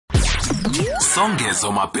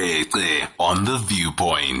Songezo Mabece on The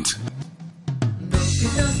Viewpoint.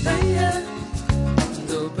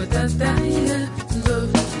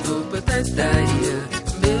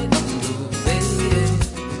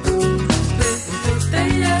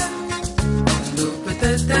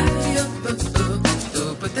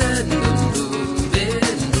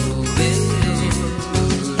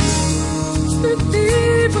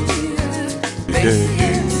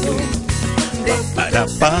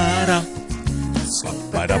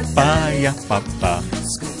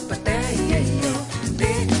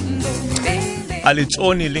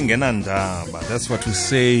 Alichoni lingenandaba. That's what we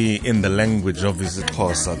say in the language of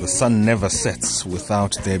isiXhosa. The sun never sets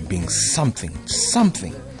without there being something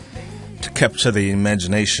to capture the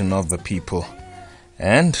imagination of the people.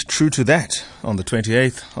 And true to that, on the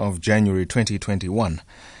 28th of January 2021,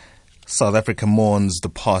 South Africa mourns the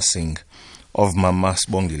passing of Mama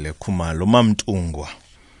Sibongile Khumalo, Mamtungwa,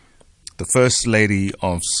 the First Lady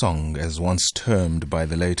of Song, as once termed by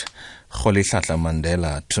the late Nelson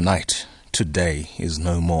Mandela. Today is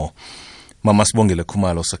no more. Mama Sibongile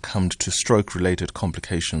Khumalo succumbed to stroke-related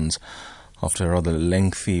complications after a rather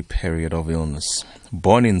lengthy period of illness.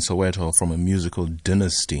 Born in Soweto from a musical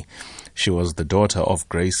dynasty, she was the daughter of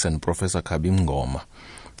Grace and Professor Khabi Mngoma.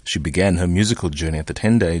 She began her musical journey at the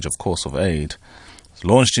tender age of 8.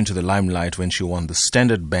 Launched into the limelight when she won the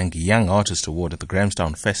Standard Bank Young Artist Award at the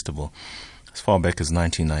Grahamstown Festival as far back as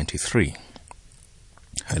 1993.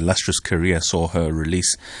 Her illustrious career saw her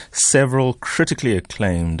release several critically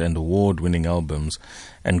acclaimed and award-winning albums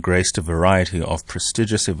and graced a variety of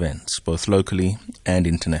prestigious events, both locally and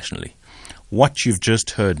internationally. What you've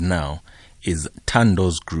just heard now is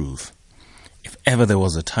Tando's Groove. If ever there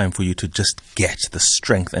was a time for you to just get the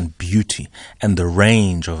strength and beauty and the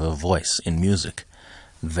range of her voice in music,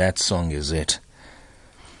 that song is it.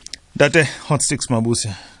 Sipho Hotstix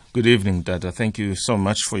Mabuse, good evening, Dada. Thank you so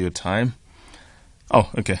much for your time. Oh,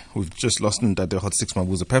 okay, we've just lost Sipho Hotstix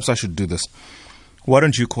Mabuse. Perhaps I should do this. Why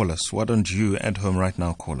don't you call us? Why don't you at home right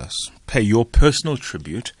now call us? Pay your personal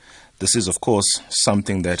tribute. This is, of course,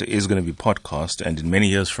 something that is going to be podcast, and in many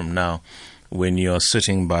years from now, when you're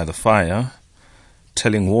sitting by the fire,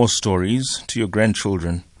 telling war stories to your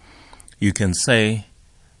grandchildren, you can say,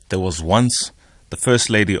 there was once the First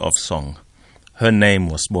Lady of Song. Her name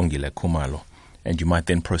was Sibongile Khumalo. And you might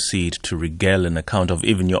then proceed to regale an account of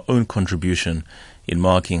even your own contribution in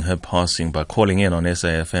marking her passing by calling in on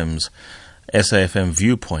SAFM's SAFM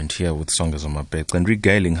Viewpoint here with Songezo Mabece and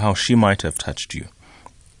regaling how she might have touched you.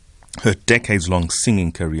 Her decades-long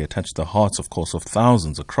singing career touched the hearts, of course, of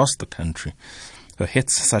thousands across the country. Her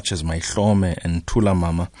hits such as Mngoma and Tula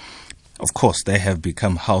Mama, of course, they have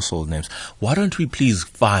become household names. Why don't we please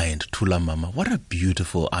find Tula Mama? What a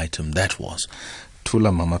beautiful item that was.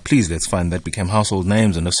 Tula Mama, please, let's find that. Became household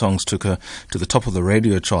names, and her songs took her to the top of the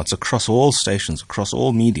radio charts across all stations, across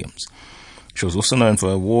all mediums. She was also known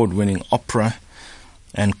for award-winning opera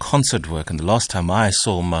and concert work. And the last time I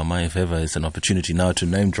saw Mama, if ever it's an opportunity now to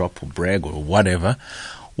name drop or brag or whatever,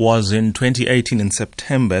 was in 2018 in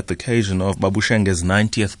September at the occasion of Babushenge's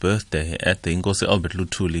 90th birthday at the Nkosi Albert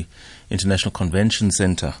Luthuli International Convention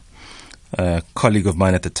Center. A colleague of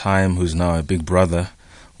mine at the time, who's now a big brother,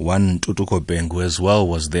 One Tutuko Bengu, as well,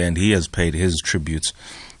 was there, and he has paid his tributes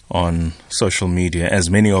on social media, as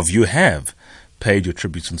many of you have paid your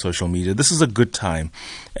tributes on social media. This is a good time,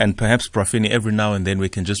 and perhaps, Brafini, every now and then we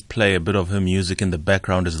can just play a bit of her music in the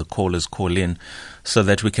background as the callers call in, so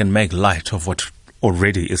that we can make light of what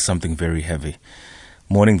already is something very heavy.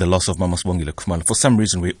 Mourning the loss of Mama Sibongile Khumalo. For some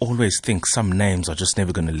reason, we always think some names are just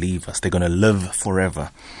never going to leave us. They're going to live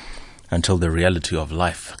forever until the reality of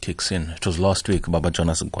life kicks in. It was last week, Baba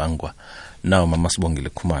Jonas Gwangwa. Now, Mama Sibongile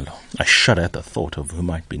Khumalo. I shudder at the thought of who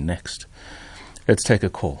might be next. Let's take a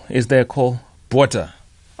call. Is there a call? Bwata.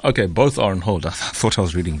 Okay, both are on hold. I thought I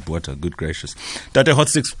was reading Bwata. Good gracious. Sipho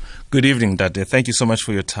Hotstix, good evening, Dade. Thank you so much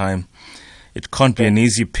for your time. It can't be an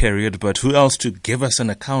easy period, but who else to give us an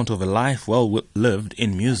account of a life well lived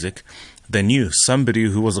in music than you, somebody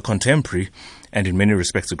who was a contemporary and in many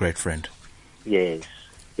respects a great friend? Yes.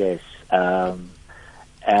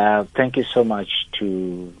 Thank you so much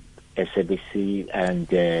to SABC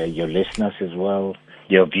and your listeners as well,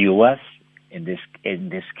 your viewers in this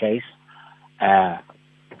case.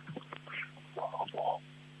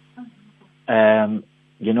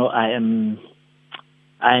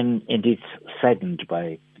 I'm indeed saddened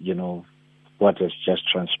by, what has just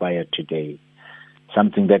transpired today.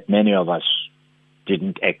 Something that many of us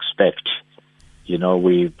didn't expect.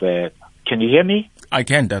 We've... can you hear me? I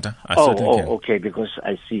can, Dada. I certainly can. Okay, because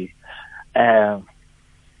I see.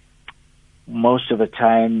 Most of the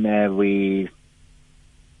time we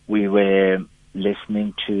we were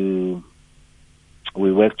listening to,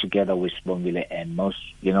 we worked together with Sibongile, and most,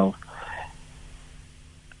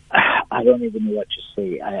 I don't even know what to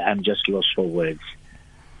say. I'm just lost for words.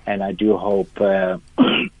 And I do hope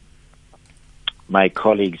my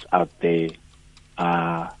colleagues out there,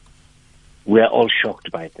 we're all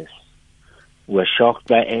shocked by this. We're shocked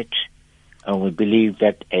by it, and we believe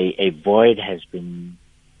that a void has been,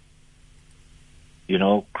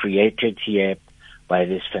 created here by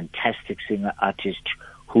this fantastic singer artist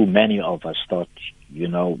who many of us thought,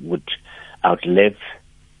 would outlive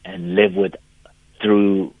and live with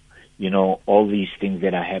through, all these things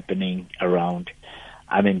that are happening around.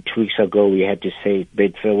 I mean, 2 weeks ago we had to say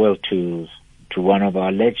bid farewell to one of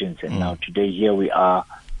our legends, and now today here we are,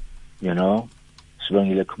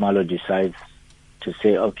 Sibongile Khumalo decides to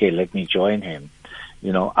say, okay, let me join him.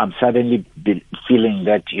 I'm suddenly feeling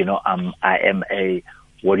that, I am a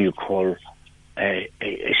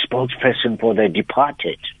spokesperson for the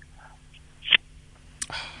departed.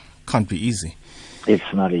 Can't be easy.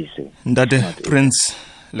 It's not easy. Ndade Prince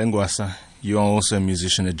Lengoasa, you are also a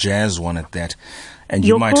musician, a jazz one at that. And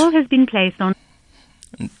your call has been placed on.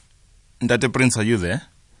 Ndade Prince, are you there?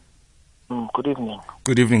 Good evening.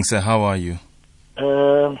 Good evening, sir. How are you?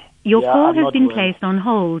 Your call has been placed on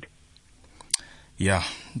hold. Yeah.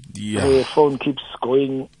 The phone keeps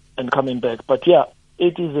going and coming back. But yeah,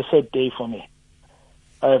 it is a sad day for me.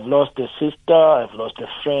 I've lost a sister, I've lost a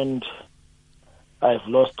friend, I've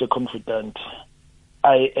lost a confidant.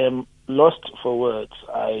 I am lost for words.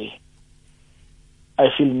 I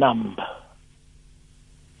feel numb.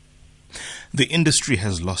 The industry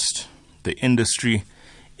has lost. The industry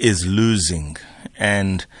is losing.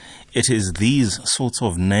 And it is these sorts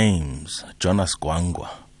of names, Jonas Gwangwa,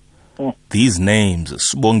 these names,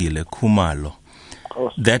 Sibongile Khumalo,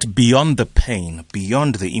 that beyond the pain,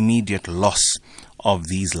 beyond the immediate loss of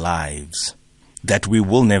these lives, that we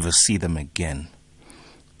will never see them again.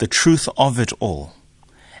 The truth of it all,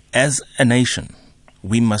 as a nation,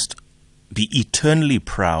 we must be eternally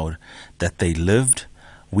proud that they lived.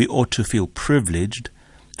 We ought to feel privileged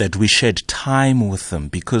that we shared time with them,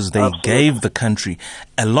 because they gave the country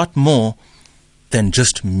a lot more than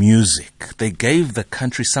just music. They gave the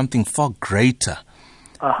country something far greater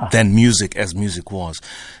than music, as music was.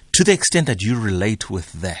 To the extent that you relate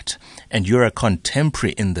with that, and you're a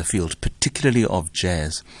contemporary in the field, particularly of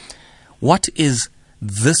jazz, what is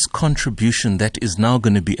this contribution that is now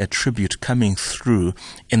going to be a tribute coming through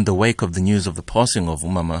in the wake of the news of the passing of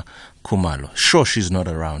Umama Khumalo? Sure, she's not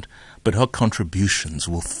around, but her contributions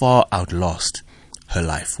will far outlast her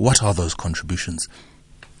life. What are those contributions?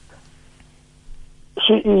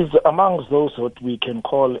 She is amongst those what we can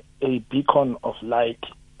call a beacon of light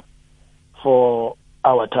for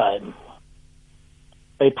our time.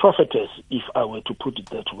 A prophetess, if I were to put it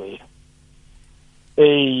that way.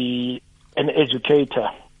 An educator,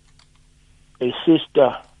 a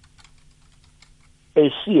sister, a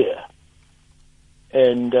seer,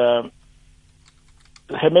 and her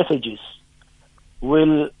messages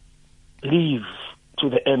will live to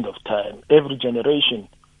the end of time. Every generation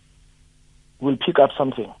will pick up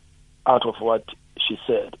something out of what she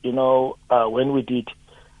said. When we did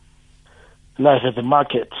Live at the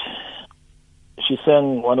Market, she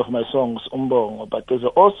sang one of my songs, Umbongo, but there's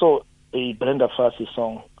also a Brenda Fassie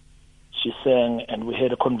song she sang, and we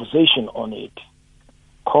had a conversation on it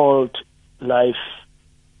called Life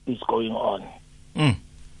is Going On.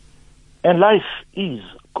 And life is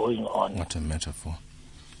going on. What a metaphor.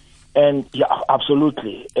 And yeah,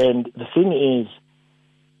 absolutely. And the thing is,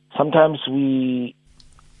 sometimes we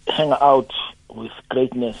hang out with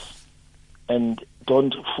greatness and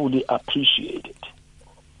don't fully appreciate it.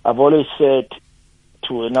 I've always said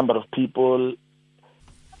to a number of people,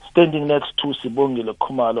 standing next to Sibongile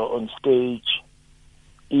Khumalo on stage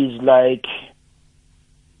is like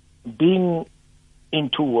being in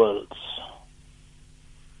two worlds,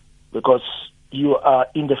 because you are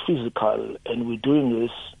in the physical and we're doing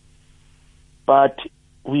this, but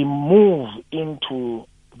we move into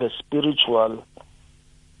the spiritual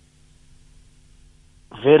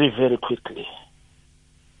very, very quickly.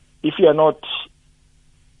 If you are not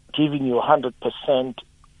giving you 100%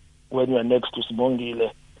 when you are next to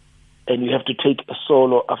Sibongile, and you have to take a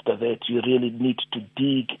solo after that, you really need to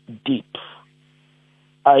dig deep.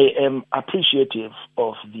 I am appreciative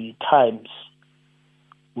of the times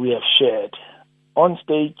we have shared on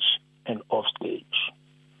stage and off stage.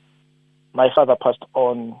 My father passed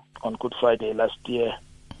on Good Friday last year,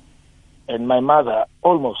 and my mother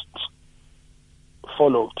almost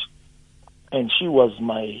followed, and she was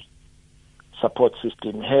my support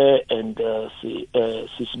system. Her and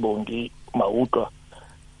Sisbongi Mauka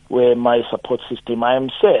were my support system. I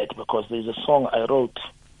am sad because there's a song I wrote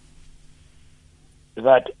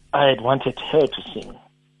that I had wanted her to sing.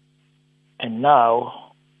 And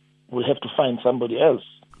now we'll have to find somebody else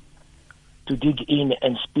to dig in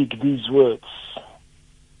and speak these words.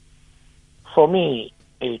 For me,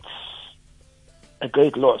 it's a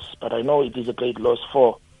great loss, but I know it is a great loss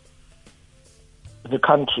for the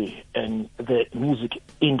country and the music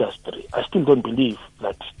industry. I still don't believe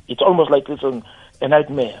that. It's almost like it's a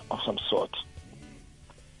nightmare of some sort.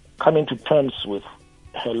 Coming to terms with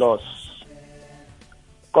her loss.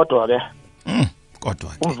 Kodwa ke.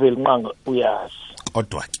 Kodwa ke. Umveli Nqangi uyazi.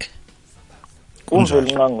 Kodwa ke.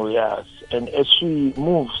 Umveli Nqangi uyazi. And as she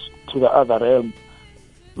moves to the other realm,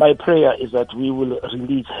 my prayer is that we will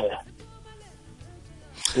release her.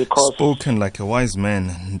 Because spoken like a wise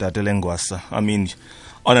man, Ndate Lengoasa. I mean,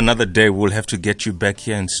 on another day we'll have to get you back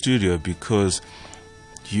here in studio because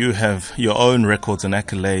you have your own records and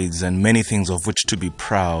accolades and many things of which to be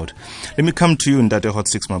proud. Let me come to you, Ndate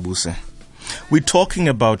Hotstix Mabuse. We're talking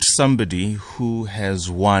about somebody who has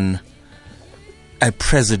won a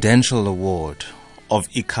presidential award of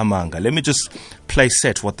Ikhamanga. Let me just play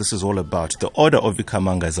set what this is all about. The Order of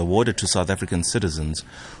Ikhamanga is awarded to South African citizens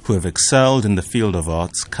who have excelled in the field of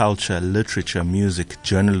arts, culture, literature, music,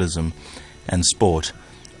 journalism, and sport.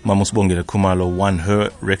 Sibongile Khumalo won her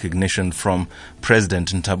recognition from President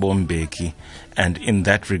Thabo Mbeki, and in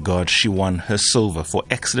that regard, she won her silver for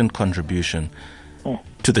excellent contribution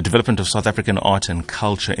to the development of South African art and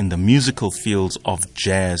culture in the musical fields of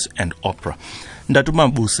jazz and opera. Ndatu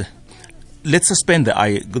Mabuse, let's suspend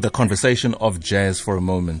the conversation of jazz for a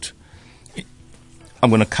moment. I'm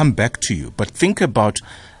going to come back to you, but think about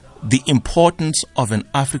the importance of an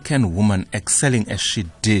African woman excelling as she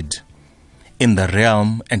did in the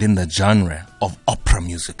realm and in the genre of opera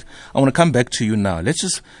music. I want to come back to you now. Let's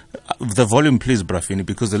just, the volume please, Brafini,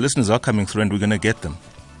 because the listeners are coming through and we're going to get them.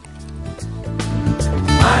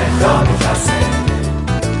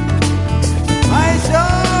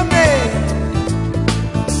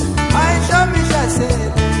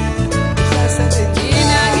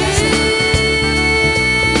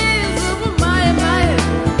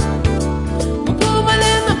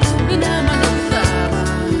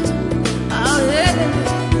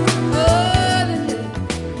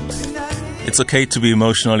 It's okay to be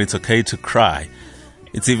emotional, it's okay to cry.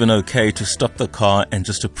 It's even okay to stop the car and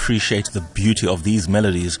just appreciate the beauty of these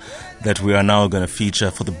melodies that we are now going to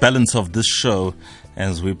feature for the balance of this show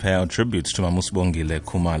as we pay our tributes to Sibongile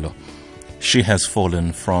Khumalo. She has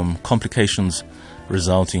fallen from complications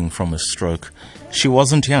resulting from a stroke. She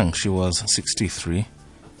wasn't young, she was 63,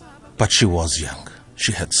 but she was young.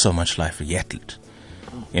 She had so much life yet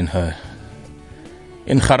in her.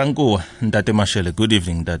 In Kharangu, Ndate Mashele, good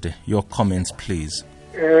evening, Ndate. Your comments, please.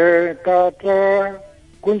 We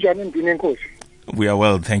are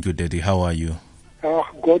well, thank you, Daddy. How are you?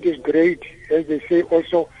 God is great. As they say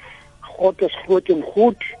also, hot is hot and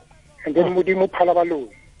hot, and then Mudimu Palabalu.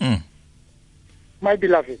 My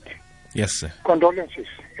beloved. Yes, sir. Condolences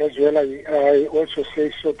as well. I also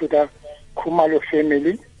say so to the Khumalo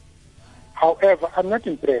family. However, I'm not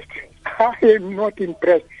impressed. I am not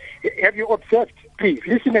impressed. Have you observed? Please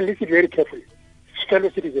listen and listen very carefully,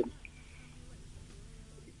 fellow citizens.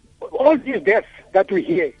 All these deaths that we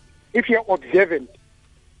hear, if you're observant,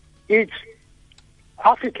 it's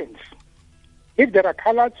Africans. If there are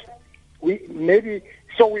colors, we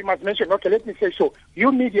must mention, okay, let me say so.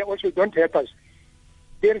 You media also don't help us.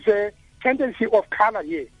 There's a tendency of color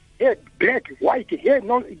here. Here, black, white, here,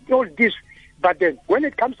 all this. But then when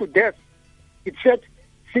it comes to death, it said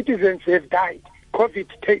citizens have died.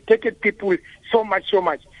 COVID taken people so much.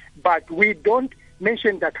 But we don't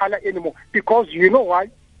mention the color anymore because you know why?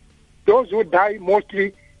 Those who die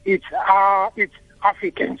mostly it's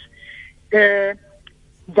Africans. The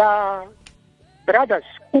brothers,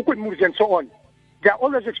 Kukunmus and so on, they're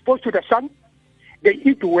always exposed to the sun. They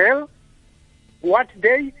eat well. What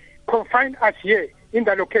they confine us here in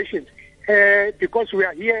the locations because we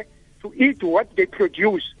are here to eat what they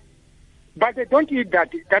produce. But they don't eat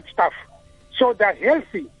that stuff. So they're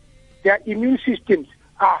healthy. Their immune systems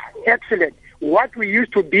are excellent. What we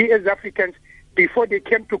used to be as Africans before they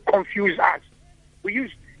came to confuse us. We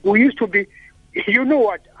used to be, you know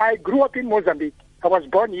what, I grew up in Mozambique. I was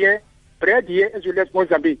born here, bred here as well as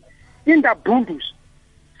Mozambique, in the Bundus.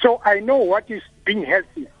 So I know what is being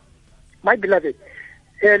healthy. My beloved,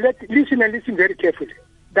 listen and listen very carefully.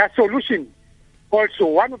 The solution, also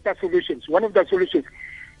one of the solutions,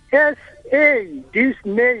 S.A., this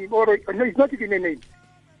name, no, it's not even a name.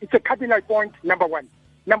 It's a cardinal point, number one.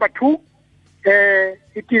 Number two,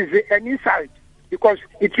 it is an insult because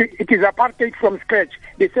it is apartheid from scratch.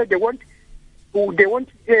 They said they won't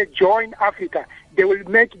join Africa. They will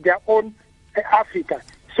make their own Africa.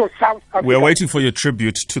 So South Africa. We're waiting for your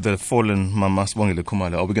tribute to the fallen Mama Sibongile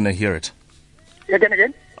Khumalo. Are we going to hear it?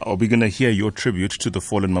 Again? Are we going to hear your tribute to the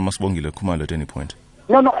fallen Mama Sibongile Khumalo at any point?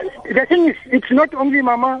 No. The thing is, it's not only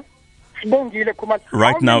Mama Sibongile Khumalo.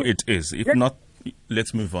 Right now it is. If not,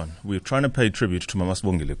 let's move on. We're trying to pay tribute to Mama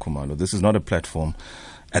Sibongile Khumalo. This is not a platform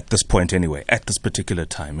at this point anyway, at this particular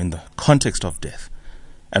time, in the context of death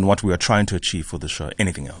and what we are trying to achieve for the show.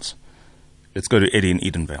 Anything else? Let's go to Eddie in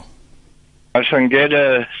Edenvale.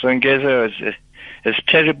 Songeza is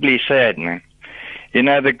terribly sad, man. You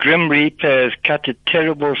know, the Grim Reaper has cut a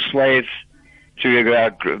terrible swathe through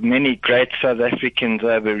our many great South Africans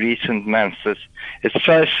over recent months. It's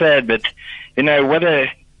so sad, but, you know, what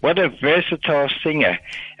a versatile singer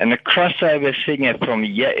and a crossover singer from,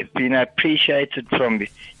 appreciated from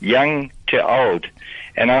young to old.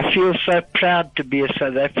 And I feel so proud to be a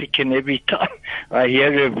South African every time I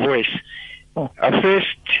hear her voice. I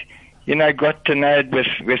first, got to know it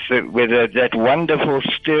with that wonderful,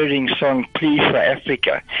 stirring song, Plea for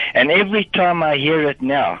Africa. And every time I hear it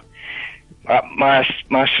now, my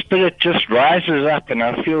spirit just rises up, and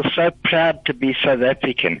I feel so proud to be South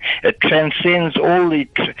African. It transcends all the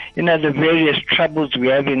various troubles we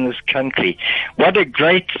have in this country. What a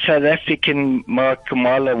great South African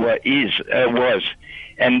Khumalo was,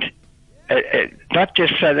 and not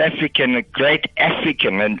just South African, a great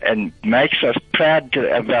African, and makes us proud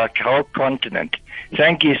of our whole continent.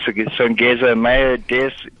 Thank you, Songeza. May her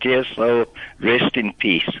dear soul rest in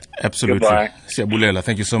peace. Absolutely. Siyabulela.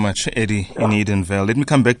 Thank you so much, Eddie in Edenvale. Let me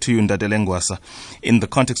come back to you, Ndade Lengoasa. In the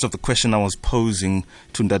context of the question I was posing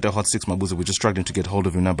to Sipho Hotstix Mabuse, we're just struggling to get hold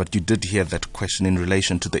of you now, but you did hear that question in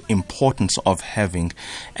relation to the importance of having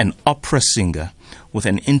an opera singer with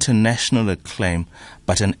an international acclaim,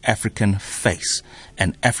 but an African face,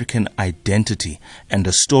 an African identity, and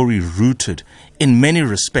a story rooted in many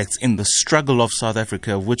respects in the struggle of South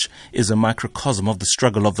Africa, which is a microcosm of the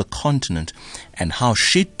struggle of the continent, and how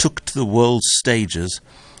she took to the world stages,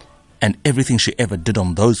 and everything she ever did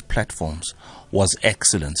on those platforms was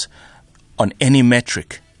excellence. On any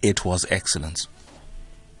metric, it was excellence.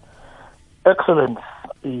 Excellence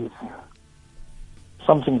is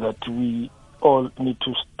something that we all need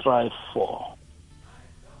to strive for.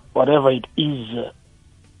 Whatever it is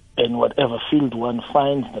and whatever field one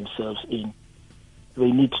finds themselves in,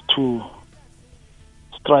 they need to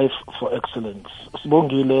strive for excellence.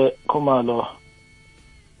 Sibongile Khumalo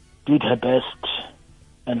did her best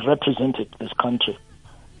and represented this country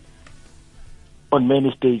on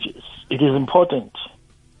many stages. It is important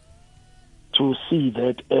to see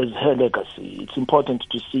that as her legacy. It's important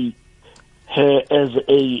to see her as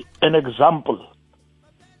an example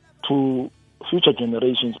to future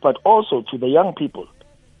generations, but also to the young people,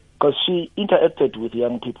 because she interacted with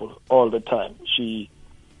young people all the time. She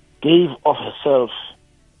gave of herself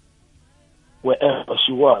wherever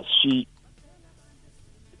she was. She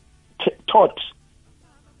taught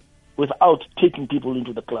without taking people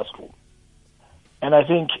into the classroom. And I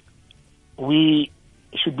think we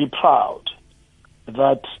should be proud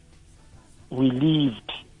that we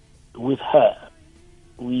lived with her.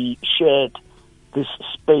 We shared this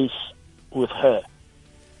space with her,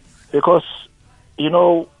 because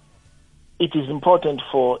it is important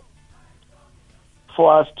for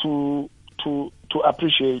us to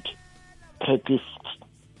appreciate her gifts,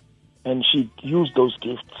 and she used those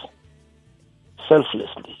gifts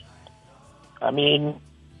selflessly. I mean,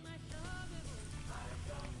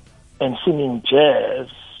 and singing jazz,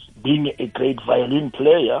 being a great violin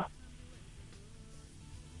player,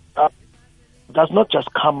 does not just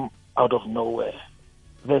come out of nowhere.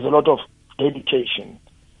 There's a lot of dedication.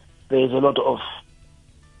 There's a lot of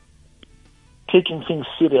taking things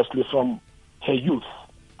seriously from her youth.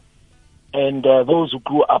 And those who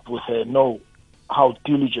grew up with her know how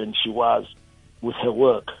diligent she was with her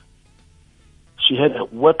work. She had a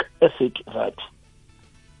work ethic that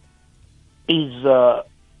is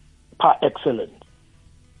par excellence.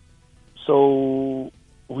 So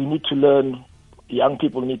we need to learn, young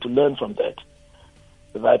people need to learn from that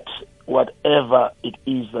whatever it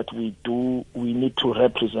is that we do, we need to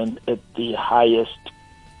represent at the highest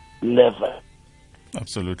level.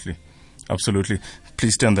 Absolutely. Absolutely.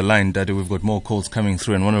 Please stay on the line, Daddy. We've got more calls coming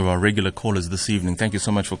through, and one of our regular callers this evening. Thank you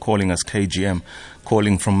so much for calling us, KGM,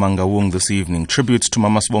 calling from Mangaung this evening. Tributes to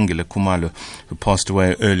Mama Sibongile Khumalo, who passed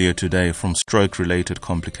away earlier today from stroke-related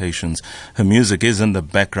complications. Her music is in the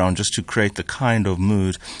background just to create the kind of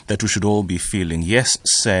mood that we should all be feeling. Yes,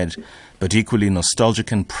 sad, but equally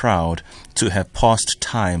nostalgic and proud to have passed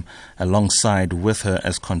time alongside with her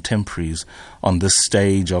as contemporaries on this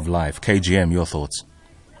stage of life. KGM, your thoughts?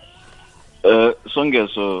 Songe,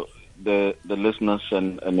 so the listeners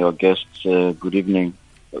and your guests, good evening.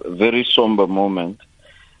 A very somber moment.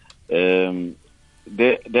 There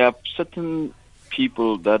are certain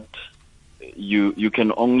people that you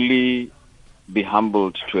can only be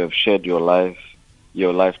humbled to have shared your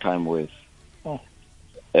lifetime with. Oh.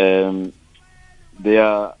 There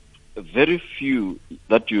are very few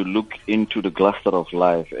that you look into the cluster of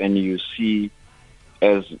life and you see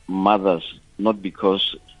as mothers, not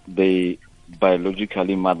because they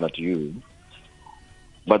biologically mothered you,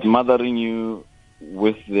 but mothering you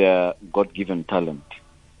with their God-given talent.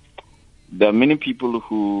 There are many people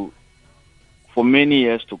who, for many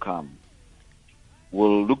years to come,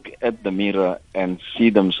 will look at the mirror and see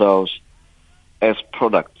themselves as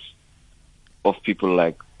products of people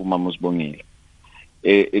like Mama Sibongile.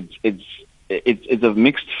 It's a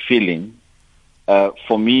mixed feeling.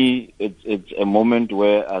 For me, it's a moment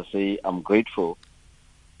where I say I'm grateful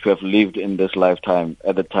to have lived in this lifetime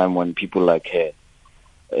at the time when people like her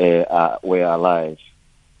were alive.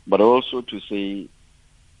 But also to say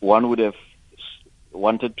one would have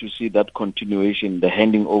wanted to see that continuation, the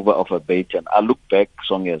handing over of a baton. I look back,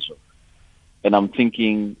 Songezo, and I'm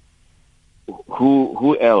thinking,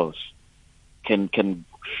 who else can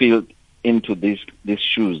fill into these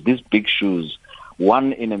shoes, these big shoes,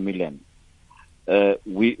 1 in a million?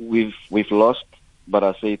 We've lost. But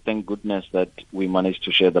I say thank goodness that we managed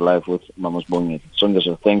to share the life with Mama Sibongile.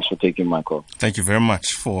 Songezo, thanks for taking my call. Thank you very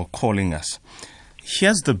much for calling us.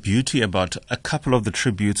 Here's the beauty about a couple of the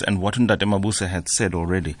tributes and what Ndate Mabuse had said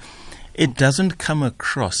already. It doesn't come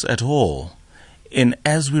across at all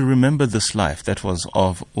as we remember this life that was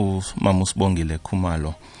of Mama Sibongile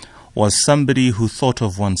Khumalo, was somebody who thought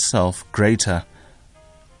of oneself greater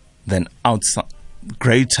than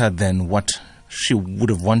what she would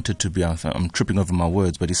have wanted to be. I'm tripping over my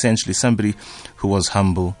words, but essentially somebody who was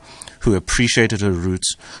humble, who appreciated her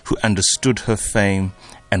roots, who understood her fame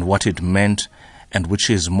and what it meant, and which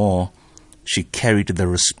is more, she carried the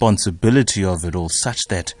responsibility of it all such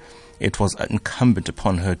that it was incumbent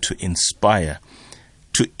upon her to inspire,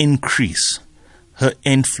 to increase her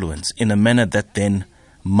influence in a manner that then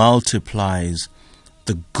multiplies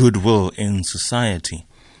the goodwill in society.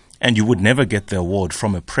 And you would never get the award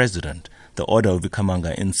from a president, the Order of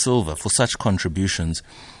Ikamanga in silver, for such contributions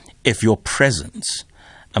if your presence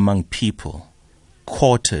among people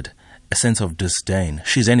courted a sense of disdain.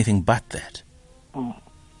 She's anything but that.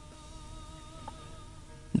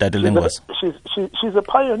 Lengoasa. She's a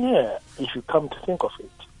pioneer, if you come to think of it,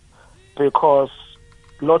 because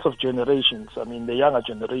lots of generations, the younger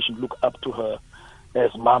generation, look up to her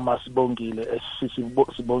as Mama Sibongile, as Sisi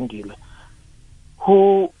Sibongile,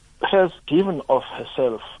 who has given of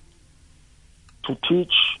herself to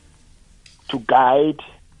teach, to guide,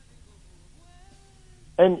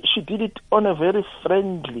 and she did it on a very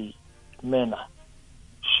friendly manner.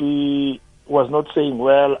 She was not saying,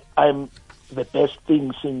 well, I'm the best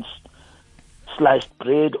thing since sliced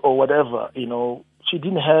bread or whatever, She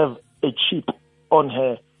didn't have a chip on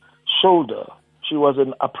her shoulder. She was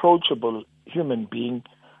an approachable human being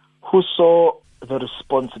who saw the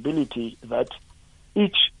responsibility that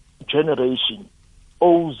each generation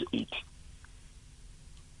owes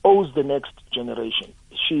the next generation.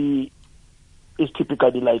 She is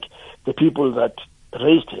typically like the people that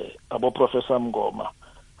raised her, about Professor Mngoma,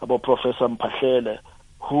 about Professor Mphahlele,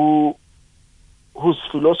 whose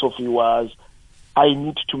philosophy was, I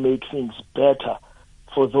need to make things better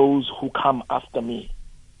for those who come after me.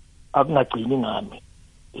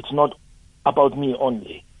 It's not about me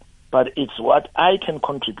only, but it's what I can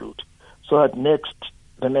contribute so that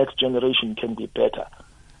the next generation can be better.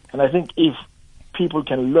 And I think if people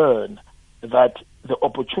can learn that the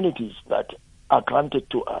opportunities that are granted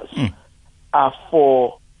to us are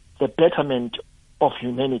for the betterment of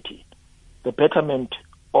humanity, the betterment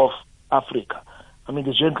of Africa.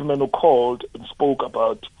 The gentleman who called and spoke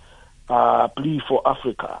about Plea for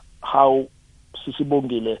Africa, how Sisi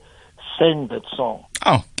Bongile sang that song.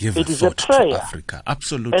 Oh, give it a is thought a prayer. to Africa.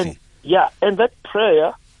 Absolutely. And that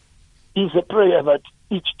prayer is a prayer that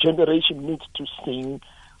each generation needs to sing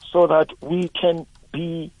so that we can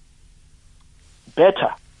be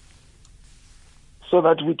better, so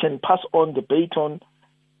that we can pass on the baton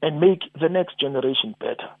and make the next generation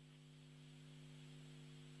better.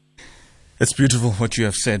 It's beautiful what you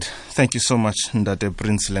have said. Thank you so much, Ndate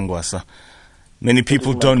Prince Lengoasa. Many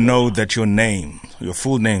people don't know that your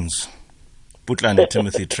full names, Putlane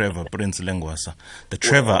Timothy Trevor Prince Lengoasa. The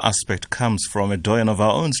Trevor aspect comes from a doyen of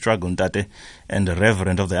our own struggle, Ndate, and a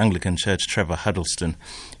reverend of the Anglican Church, Trevor Huddleston.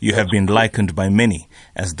 You have been likened by many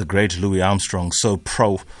as the great Louis Armstrong, so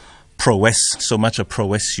much a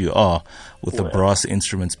prowess you are with the brass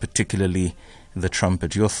instruments, particularly the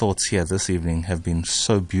trumpet. Your thoughts here this evening have been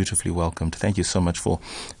so beautifully welcomed. Thank you so much for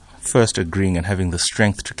first agreeing and having the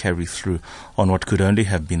strength to carry through on what could only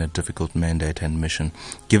have been a difficult mandate and mission,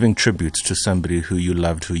 giving tribute to somebody who you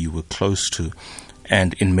loved, who you were close to,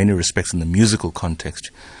 and in many respects in the musical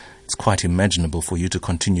context, it's quite imaginable for you to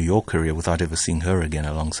continue your career without ever seeing her again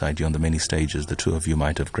alongside you on the many stages the two of you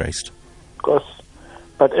might have graced. Of course,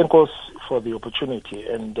 but of course for the opportunity,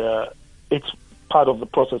 and it's part of the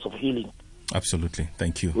process of healing. Absolutely,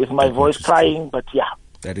 thank you. With my voice crying, but yeah.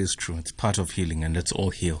 That is true. It's part of healing, and let's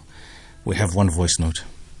all heal. We have one voice note.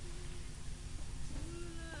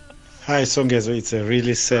 Hi, Songezo. It's a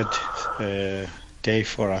really sad day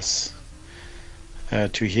for us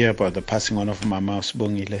to hear about the passing on of Mama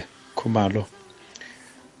Sibongile Khumalo.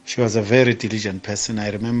 She was a very diligent person.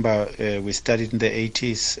 I remember we studied in the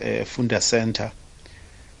 80s, Funda Center,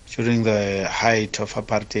 during the height of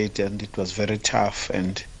apartheid, and it was very tough.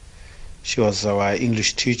 And she was our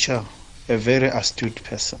English teacher, a very astute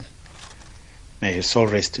person. May his soul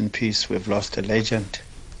rest in peace. We've lost a legend,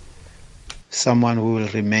 someone who will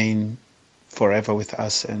remain forever with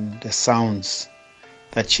us, and the sounds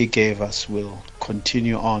that she gave us will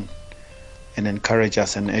continue on and encourage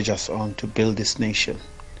us and urge us on to build this nation.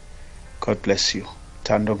 God bless you.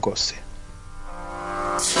 Thando Nkosi.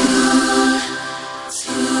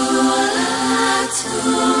 Tula,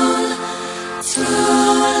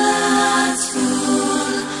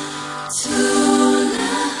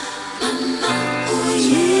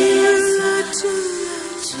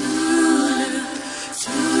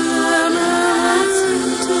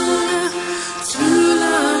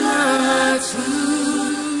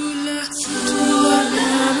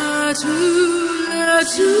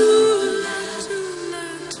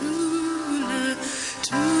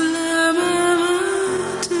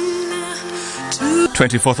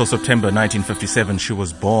 24th of September 1957, she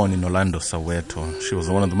was born in Orlando, Soweto. She was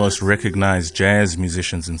one of the most recognized jazz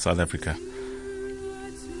musicians in South Africa.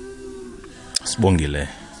 Sibongile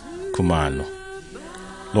Khumalo.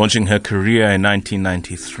 Launching her career in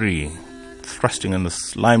 1993, thrusting in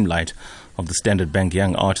the limelight of the Standard Bank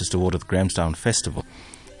Young Artist Award at the Grahamstown Festival.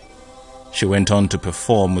 She went on to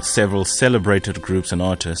perform with several celebrated groups and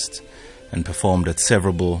artists and performed at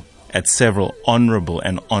several honorable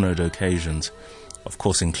and honored occasions, of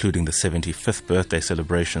course including the 75th birthday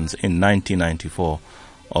celebrations in 1994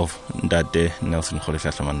 of Ndade Nelson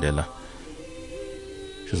Mandela.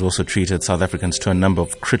 She's also treated South Africans to a number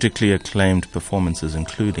of critically acclaimed performances,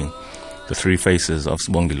 including the Three Faces of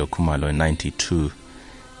Sibongile Khumalo in 92.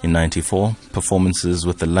 In 94, performances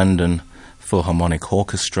with the London Philharmonic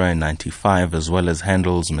Orchestra in 95, as well as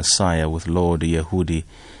Handel's Messiah with Lord Yehudi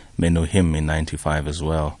Menuhin in 95 as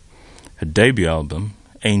well. Her debut album,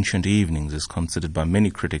 Ancient Evenings, is considered by many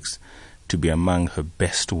critics to be among her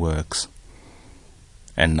best works.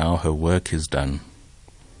 And now her work is done.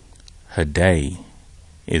 Her day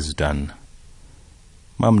is done.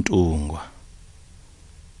 Mamtungwa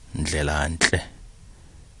ndlela ntle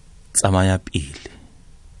tsamaya pele.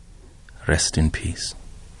 Rest in peace.